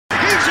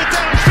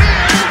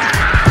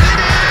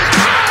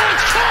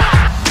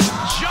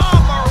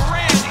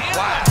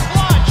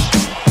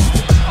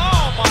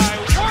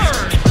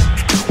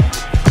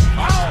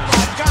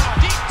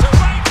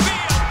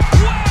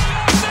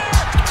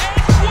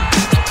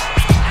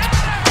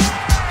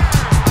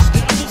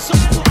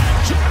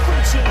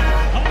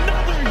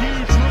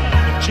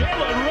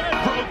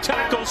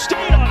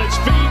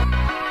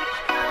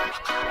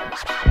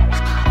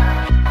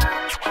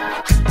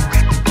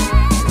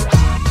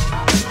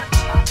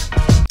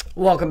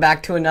Welcome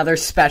back to another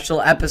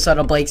special episode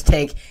of Blake's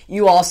Take.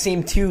 You all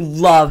seem to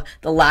love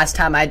the last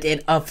time I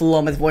did a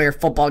Philomath Warrior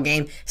football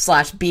game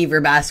 /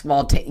 Beaver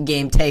basketball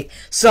game take.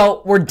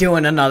 So we're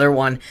doing another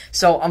one.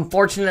 So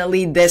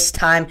unfortunately this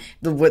time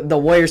the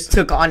Warriors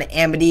took on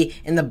Amity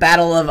in the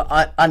battle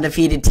of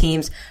undefeated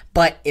teams,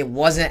 but it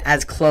wasn't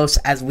as close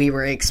as we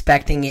were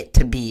expecting it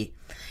to be.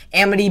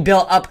 Amity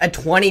built up a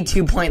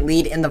 22-point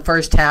lead in the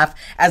first half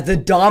as the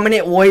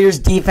dominant Warriors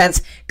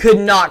defense could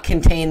not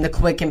contain the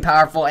quick and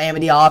powerful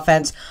Amity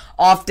offense,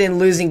 often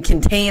losing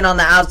contain on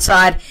the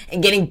outside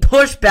and getting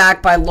pushed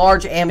back by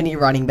large Amity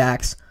running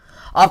backs.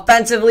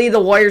 Offensively, the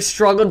Warriors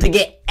struggled to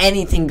get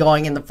anything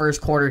going in the first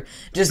quarter,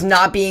 just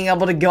not being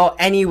able to go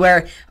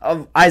anywhere.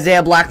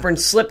 Isaiah Blackburn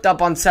slipped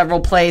up on several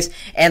plays,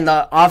 and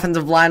the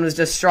offensive line was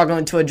just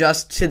struggling to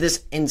adjust to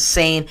this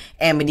insane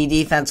Amity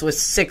defense with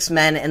 6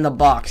 men in the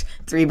box,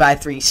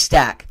 3x3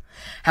 stack.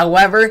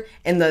 However,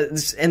 in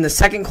the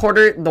second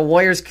quarter, the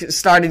Warriors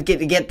started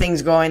to get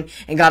things going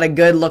and got a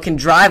good looking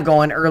drive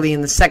going early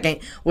in the second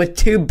with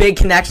 2 big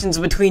connections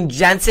between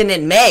Jensen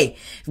and May,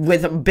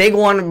 with a big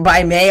one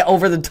by May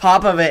over the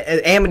top of an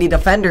Amity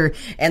defender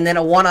and then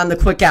a one on the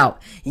quick out.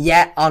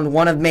 Yet on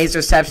one of May's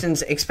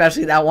receptions,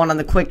 especially that one on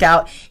the quick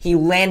out, he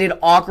landed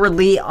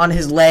awkwardly on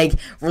his leg,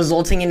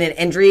 resulting in an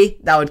injury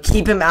that would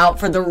keep him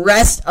out for the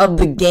rest of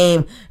the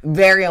game.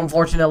 Very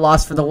unfortunate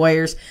loss for the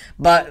Warriors,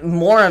 but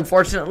more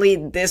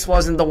unfortunately, this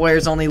wasn't the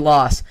Warriors' only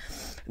loss.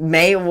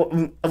 May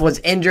was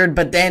injured,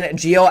 but then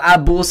Gio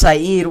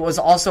Abul-Said was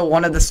also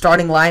one of the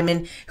starting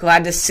linemen who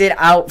had to sit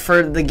out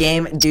for the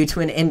game due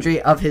to an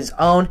injury of his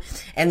own.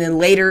 And then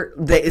later,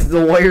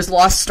 the Warriors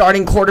lost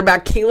starting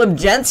quarterback Caleb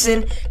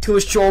Jensen to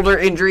a shoulder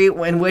injury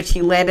in which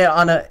he landed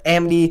on an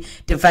Amity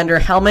defender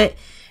helmet,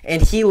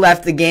 and he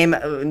left the game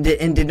and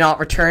did not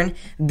return.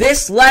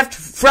 This left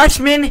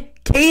freshman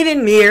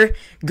Caden Meir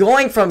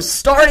going from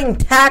starting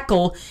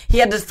tackle. He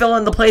had to fill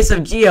in the place of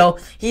Gio.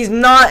 He's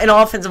not an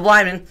offensive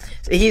lineman.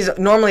 He's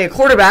normally a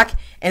quarterback.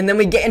 And then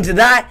we get into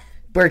that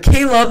where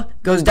Caleb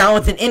goes down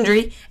with an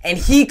injury and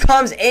he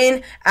comes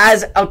in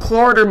as a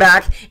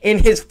quarterback in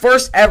his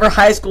first ever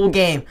high school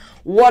game.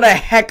 What a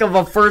heck of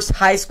a first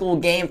high school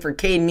game for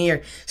Caden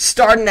Meir,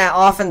 starting that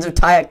offensive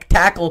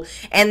tackle,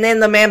 and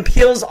then the man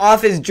peels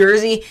off his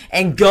jersey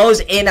and goes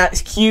in at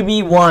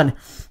QB1.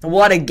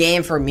 What a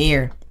game for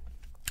Meir.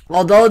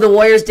 Although the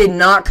Warriors did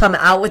not come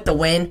out with the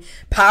win,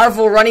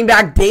 powerful running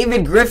back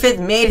David Griffith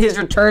made his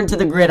return to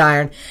the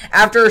gridiron.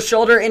 After a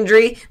shoulder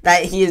injury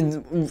that he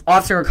is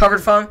often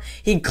recovered from,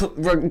 he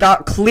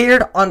got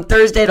cleared on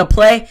Thursday to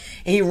play.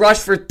 He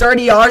rushed for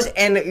 30 yards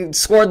and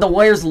scored the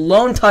Warriors'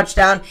 lone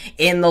touchdown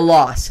in the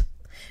loss.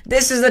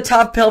 This is a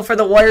tough pill for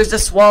the Warriors to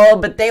swallow,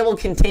 but they will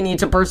continue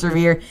to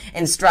persevere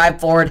and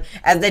strive forward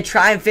as they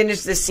try and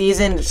finish the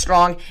season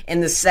strong in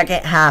the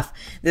second half.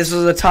 This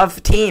was a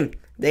tough team.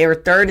 They were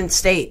third in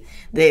state.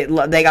 They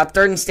got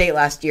third in state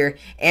last year.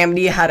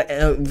 Amity had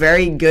a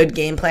very good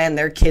game plan.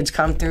 Their kids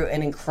come through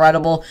an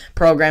incredible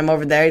program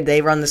over there.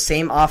 They run the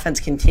same offense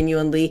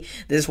continually.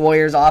 This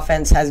Warriors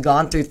offense has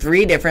gone through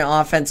 3 different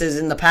offenses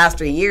in the past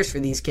 3 years for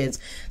these kids.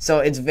 So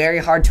it's very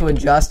hard to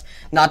adjust,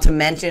 not to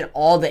mention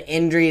all the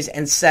injuries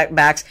and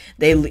setbacks.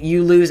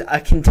 You lose a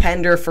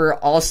contender for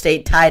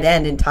all-state tight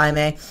end in Time,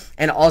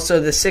 and also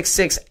the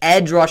 6'6"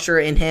 edge rusher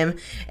in him.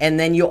 And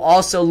then you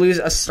also lose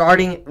a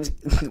starting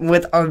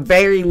with a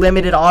very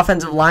limited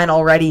offensive line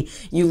already.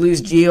 You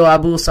lose Gio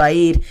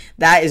Abul-Said.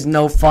 That is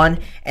no fun.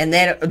 And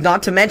then,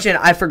 not to mention,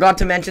 I forgot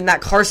to mention that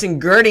Carson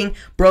Girding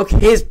broke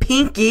his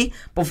pinky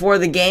before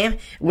the game,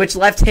 which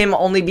left him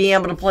only being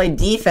able to play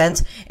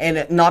defense and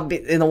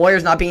the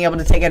Warriors not being able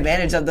to take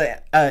advantage of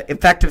the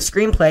effective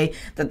screenplay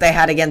that they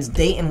had against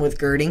Dayton with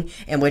Girding,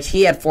 in which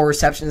he had 4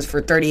 receptions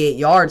for 38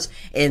 yards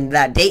in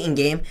that Dayton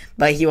game,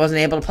 but he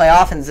wasn't able to play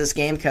offense this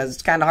game because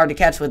it's kind of hard to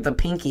catch with the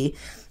pinky.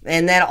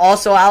 And then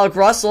also Alec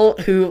Russell,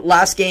 who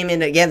last game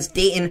against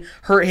Dayton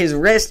hurt his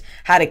wrist,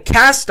 had a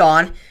cast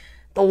on.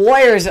 The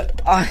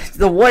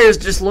Warriors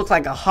just look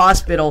like a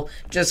hospital,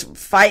 just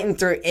fighting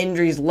through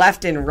injuries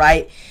left and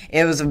right.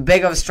 It was a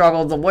big of a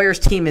struggle. The Warriors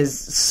team is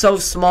so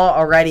small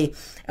already,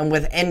 and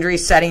with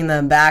injuries setting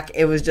them back,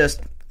 it was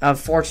just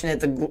unfortunate.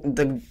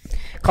 The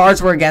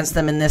cards were against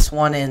them in this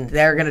one, and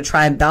they're going to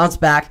try and bounce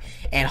back,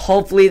 and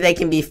hopefully they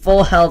can be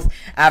full health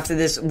after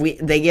this.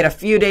 They get a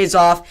few days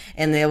off,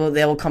 and they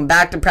will come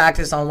back to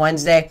practice on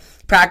Wednesday,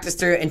 practice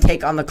through, and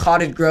take on the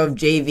Cottage Grove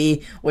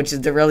JV, which is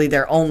really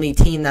their only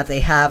team that they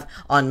have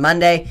on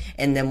Monday.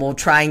 And then we'll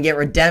try and get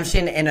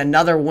redemption and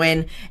another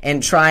win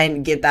and try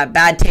and get that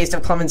bad taste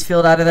of Clemens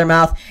Field out of their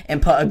mouth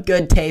and put a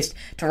good taste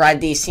to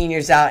ride these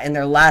seniors out in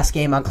their last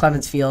game on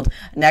Clemens Field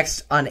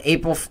next on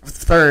April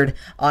 3rd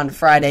on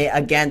Friday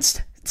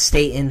against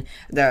Staten.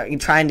 They're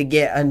trying to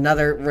get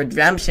another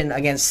redemption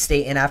against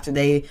Staten after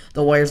the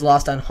Warriors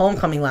lost on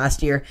homecoming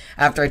last year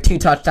after a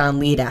 2-touchdown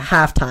lead at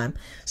halftime.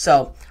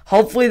 So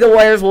hopefully the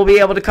Warriors will be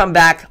able to come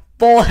back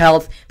full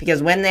health,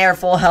 because when they are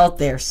full health,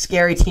 they're a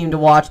scary team to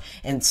watch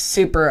and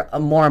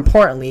more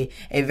importantly,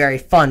 a very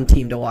fun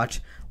team to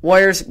watch.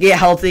 Warriors, get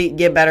healthy,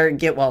 get better,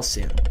 get well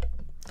soon.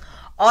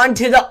 On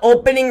to the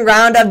opening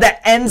round of the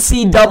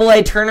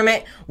NCAA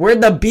tournament, where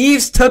the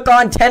Beavs took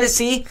on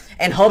Tennessee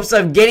in hopes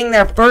of getting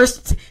their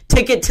first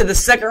ticket to the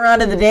second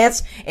round of the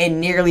dance in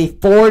nearly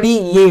 40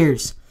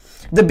 years.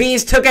 The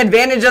Beavs took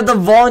advantage of the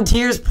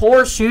Volunteers'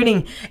 poor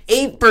shooting,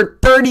 8 for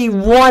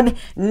 31,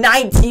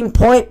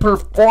 19-point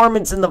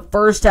performance in the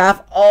first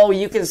half. Oh,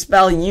 you can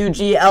spell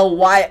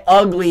UGLY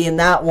ugly in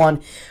that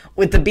one.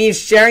 With the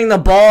Beavs sharing the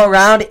ball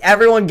around,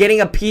 everyone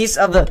getting a piece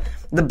of the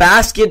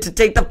basket to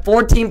take the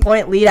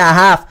 14-point lead at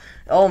half.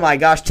 Oh my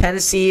gosh,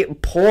 Tennessee,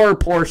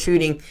 poor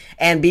shooting.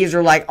 And Beavs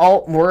were like,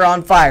 oh, we're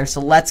on fire,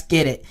 so let's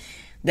get it.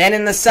 Then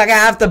in the second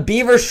half, the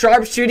Beavers'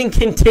 sharpshooting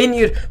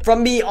continued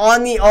from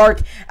beyond the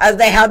arc as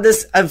they had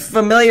this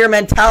familiar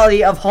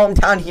mentality of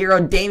hometown hero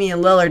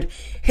Damian Lillard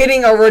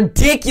hitting a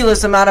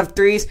ridiculous amount of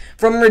threes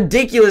from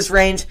ridiculous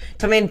range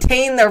to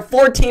maintain their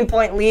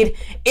 14-point lead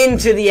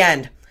into the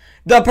end.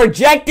 The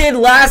projected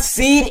last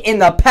seed in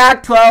the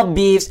Pac-12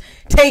 Beavs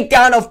take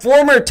down a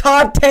former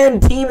top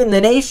 10 team in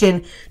the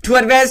nation to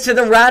advance to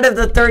the round of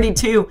the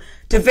 32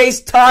 to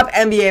face top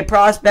NBA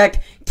prospect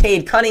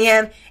Cade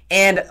Cunningham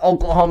and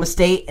Oklahoma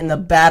State in the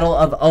battle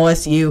of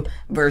OSU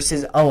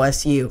versus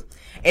OSU.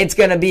 It's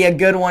going to be a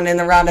good one in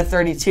the round of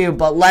 32,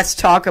 but let's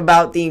talk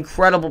about the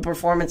incredible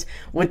performance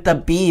with the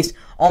Beavs.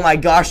 Oh my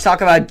gosh,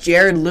 talk about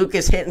Jared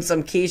Lucas hitting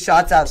some key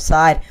shots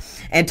outside,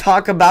 and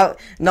talk about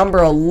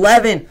number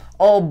 11.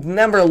 Oh,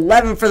 number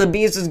 11 for the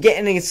Beavs is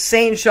getting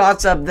insane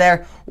shots up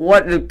there.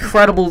 What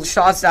incredible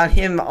shots down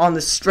him on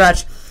the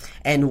stretch.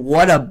 And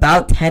what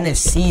about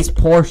Tennessee's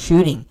poor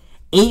shooting?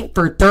 8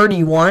 for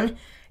 31,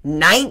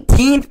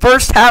 19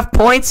 first half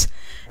points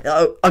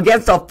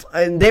against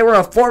they were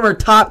a former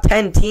top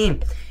 10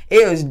 team.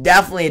 It was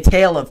definitely a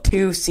tale of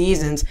two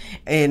seasons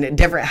in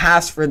different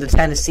halves for the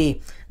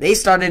Tennessee. They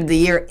started the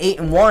year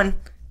 8-1,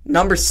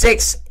 number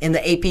 6 in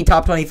the AP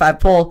Top 25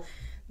 poll.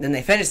 Then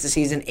they finished the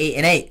season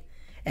 8-8.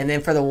 And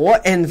then for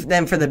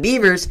the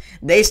Beavers,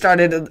 they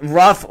started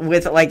rough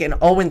with like an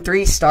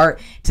 0-3 start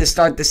to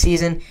start the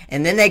season,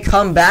 and then they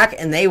come back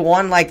and they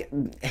won like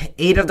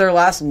 8 of their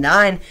last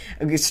 9,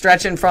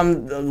 stretching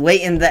from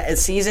late in the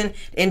season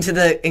into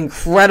the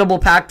incredible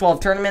Pac-12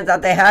 tournament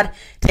that they had,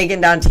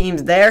 taking down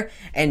teams there,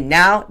 and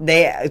now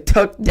they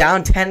took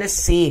down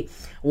Tennessee.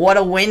 What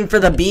a win for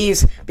the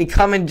Beavs,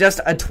 becoming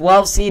just a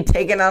 12 seed,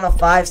 taking on a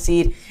 5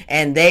 seed,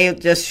 and they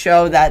just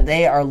show that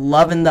they are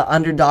loving the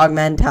underdog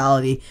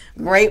mentality.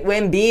 Great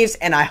win, Beavs,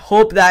 and I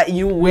hope that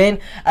you win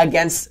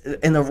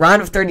in the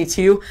round of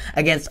 32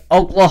 against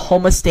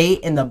Oklahoma State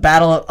in the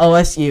battle of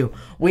OSU.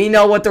 We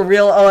know what the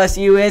real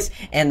OSU is,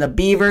 and the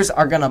Beavers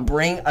are going to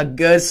bring a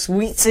good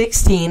Sweet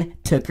 16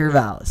 to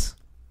Corvallis.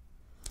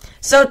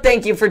 So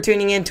thank you for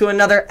tuning in to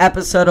another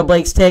episode of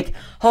Blake's Take.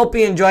 Hope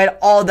you enjoyed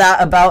all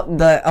that about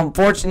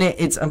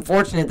it's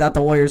unfortunate that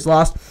the Warriors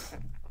lost.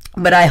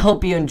 But I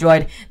hope you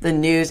enjoyed the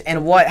news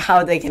and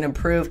how they can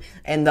improve,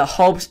 and the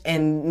hopes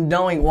and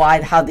knowing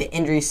how the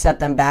injuries set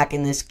them back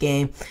in this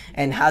game,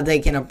 and how they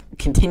can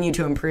continue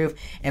to improve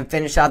and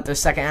finish out their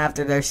second half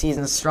of their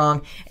season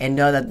strong, and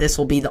know that this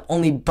will be the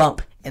only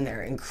bump in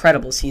their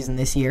incredible season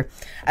this year.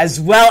 As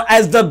well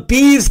as the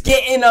Beavs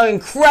getting an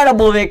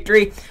incredible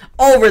victory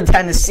over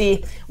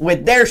Tennessee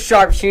with their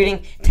sharp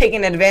shooting,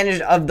 taking advantage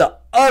of the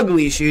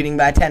ugly shooting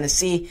by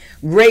Tennessee.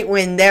 Great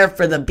win there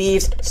for the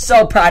Beavs.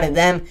 So proud of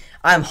them.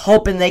 I'm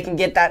hoping they can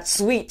get that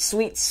sweet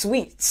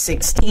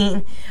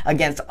 16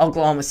 against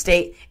Oklahoma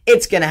State.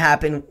 It's going to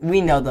happen. We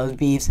know those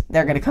Beavs.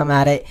 They're going to come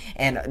at it,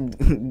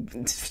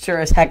 and sure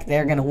as heck,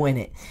 they're going to win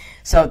it.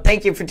 So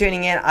thank you for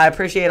tuning in. I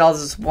appreciate all the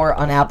support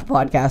on Apple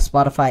Podcasts,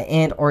 Spotify,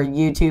 and or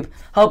YouTube.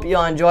 Hope you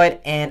all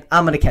enjoyed, and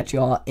I'm going to catch you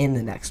all in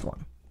the next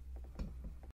one.